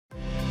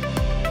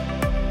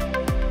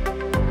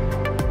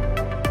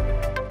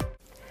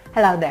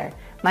Hello there,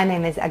 my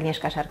name is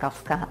Agnieszka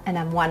Szarkowska and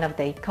I'm one of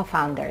the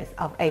co-founders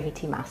of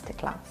AVT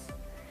Masterclass.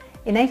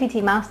 In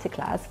AVT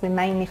Masterclass we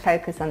mainly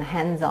focus on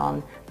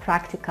hands-on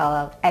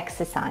practical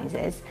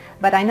exercises,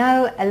 but I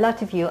know a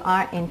lot of you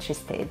are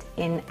interested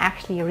in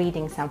actually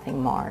reading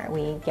something more.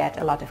 We get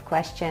a lot of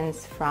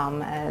questions from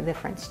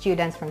different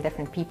students, from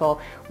different people,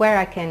 where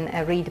I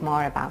can read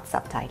more about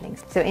subtitling.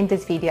 So in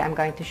this video I'm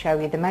going to show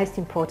you the most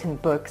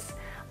important books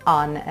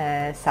on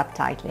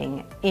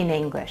subtitling in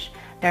English.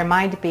 There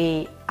might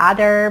be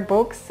other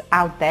books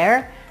out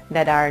there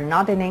that are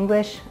not in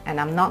English, and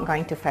I'm not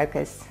going to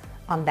focus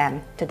on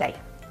them today.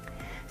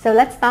 So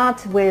let's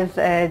start with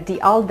the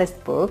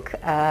oldest book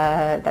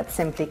that's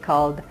simply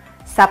called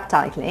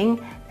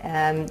Subtitling.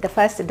 The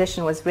first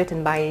edition was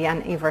written by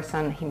Jan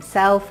Iverson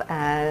himself,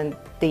 and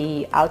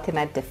the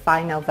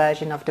final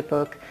version of the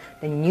book,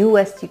 the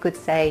newest, you could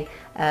say,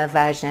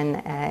 version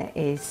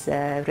is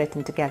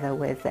written together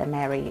with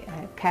Mary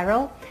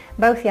Carroll.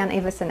 Both Jan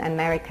Iverson and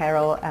Mary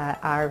Carroll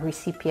are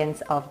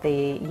recipients of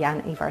the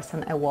Jan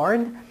Iverson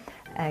Award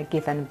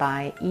given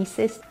by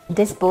ISIS.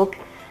 This book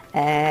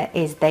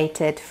is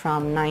dated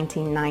from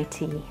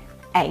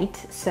 1998,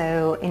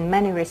 so in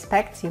many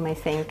respects you may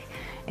think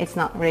it's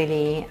not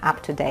really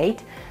up to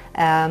date,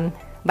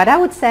 but I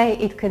would say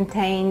it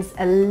contains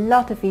a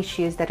lot of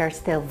issues that are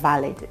still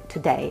valid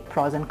today.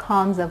 Pros and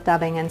cons of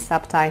dubbing and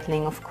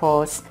subtitling, of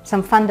course,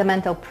 some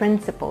fundamental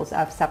principles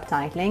of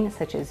subtitling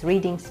such as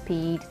reading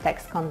speed,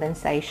 text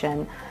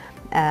condensation,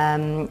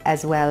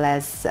 as well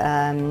as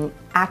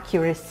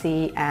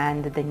accuracy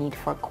and the need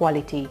for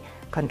quality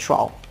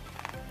control.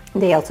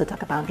 They also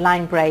talk about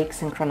line breaks,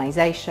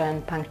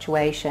 synchronization,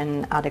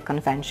 punctuation, other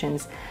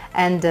conventions,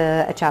 and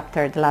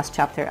the last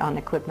chapter on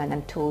equipment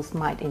and tools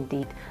might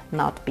indeed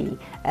not be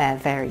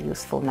very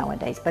useful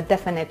nowadays, but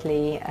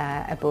definitely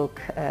a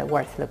book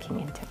worth looking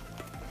into.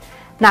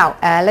 Now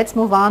let's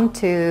move on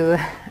to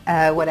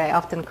what I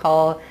often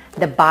call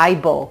the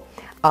Bible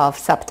of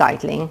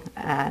subtitling,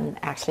 and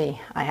actually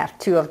I have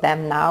two of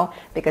them now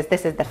because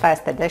this is the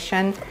first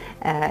edition.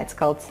 It's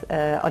called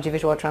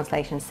Audiovisual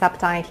Translation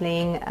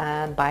Subtitling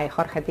by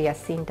Jorge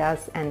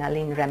Diaz-Cintas and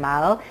Aline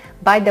Remal.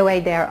 By the way,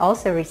 they are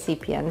also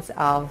recipients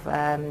of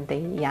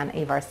the Jan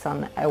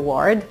Iverson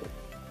Award.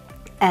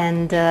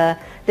 And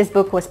this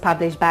book was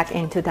published back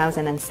in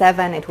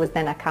 2007. It was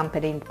then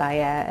accompanied by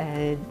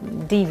a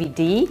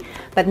DVD,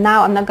 but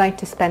now I'm not going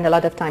to spend a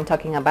lot of time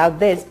talking about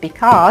this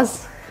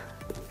because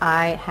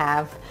I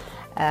have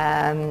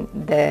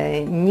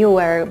the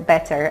newer,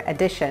 better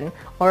edition,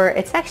 or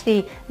it's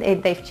actually,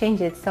 they've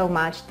changed it so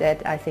much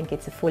that I think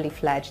it's a fully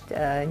fledged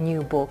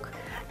new book.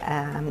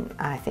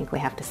 I think we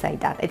have to say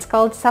that. It's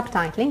called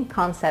Subtitling,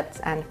 Concepts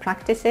and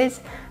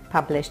Practices,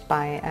 published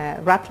by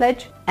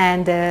Routledge,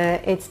 and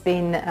it's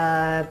been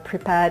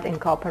prepared in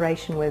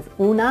cooperation with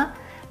UNA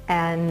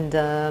and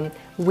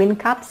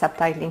WinCap,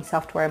 subtitling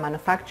software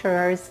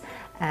manufacturers.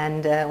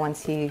 And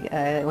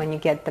when you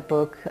get the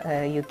book,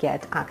 you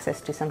get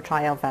access to some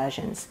trial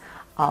versions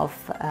of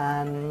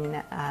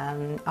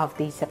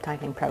these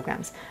subtitling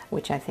programs,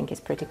 which I think is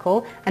pretty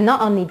cool. And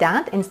not only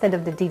that, instead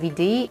of the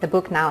DVD, the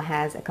book now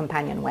has a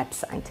companion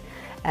website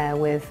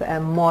with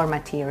more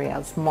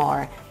materials,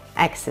 more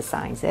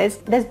exercises.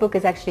 This book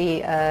is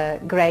actually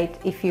great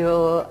if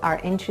you are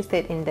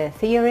interested in the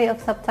theory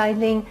of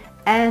subtitling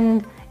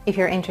and if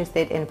you're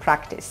interested in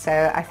practice.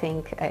 So I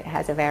think it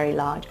has a very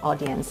large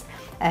audience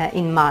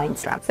in mind.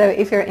 So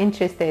if you're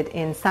interested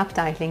in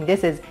subtitling,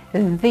 this is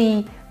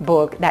the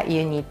book that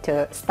you need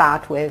to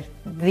start with,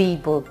 the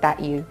book that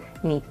you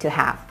need to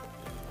have.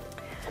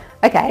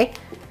 Okay,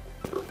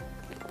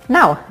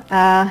 now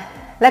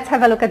let's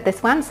have a look at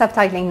this one,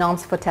 Subtitling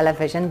Norms for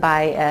Television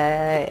by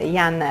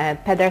Jan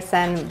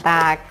Pedersen,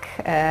 back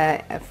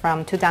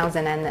from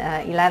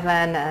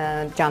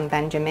 2011, John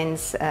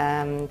Benjamin's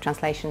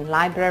translation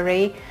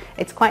library.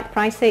 It's quite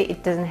pricey,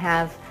 it doesn't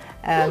have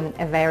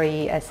a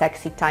very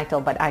sexy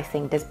title, but I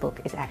think this book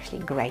is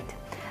actually great.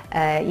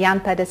 Jan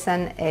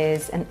Pedersen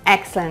is an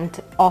excellent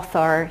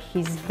author,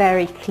 he's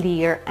very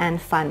clear and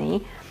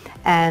funny,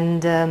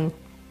 and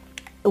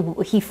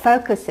he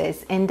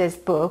focuses in this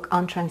book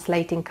on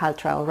translating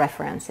cultural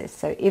references.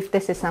 So if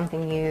this is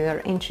something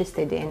you're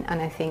interested in,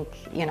 and I think,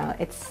 you know,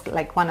 it's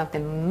like one of the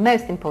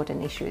most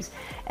important issues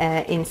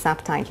in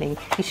subtitling,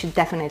 you should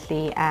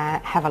definitely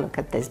have a look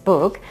at this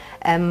book.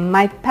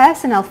 My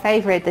personal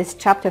favorite is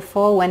chapter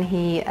 4, when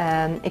he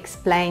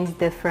explains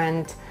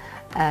different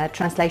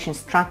translation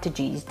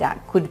strategies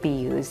that could be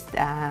used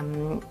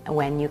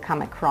when you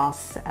come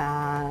across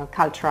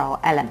cultural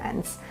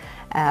elements.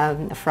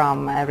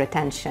 From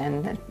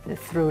retention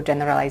through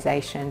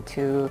generalization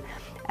to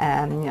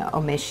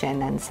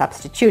omission and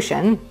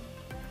substitution.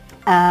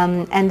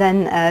 And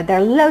then there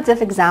are loads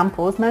of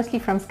examples, mostly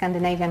from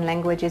Scandinavian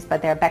languages,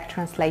 but they're back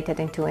translated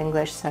into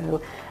English,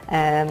 so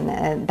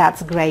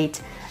that's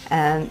great.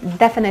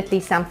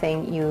 Definitely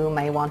something you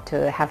may want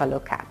to have a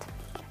look at.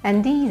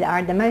 And these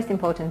are the most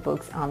important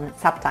books on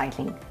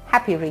subtitling.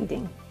 Happy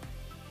reading!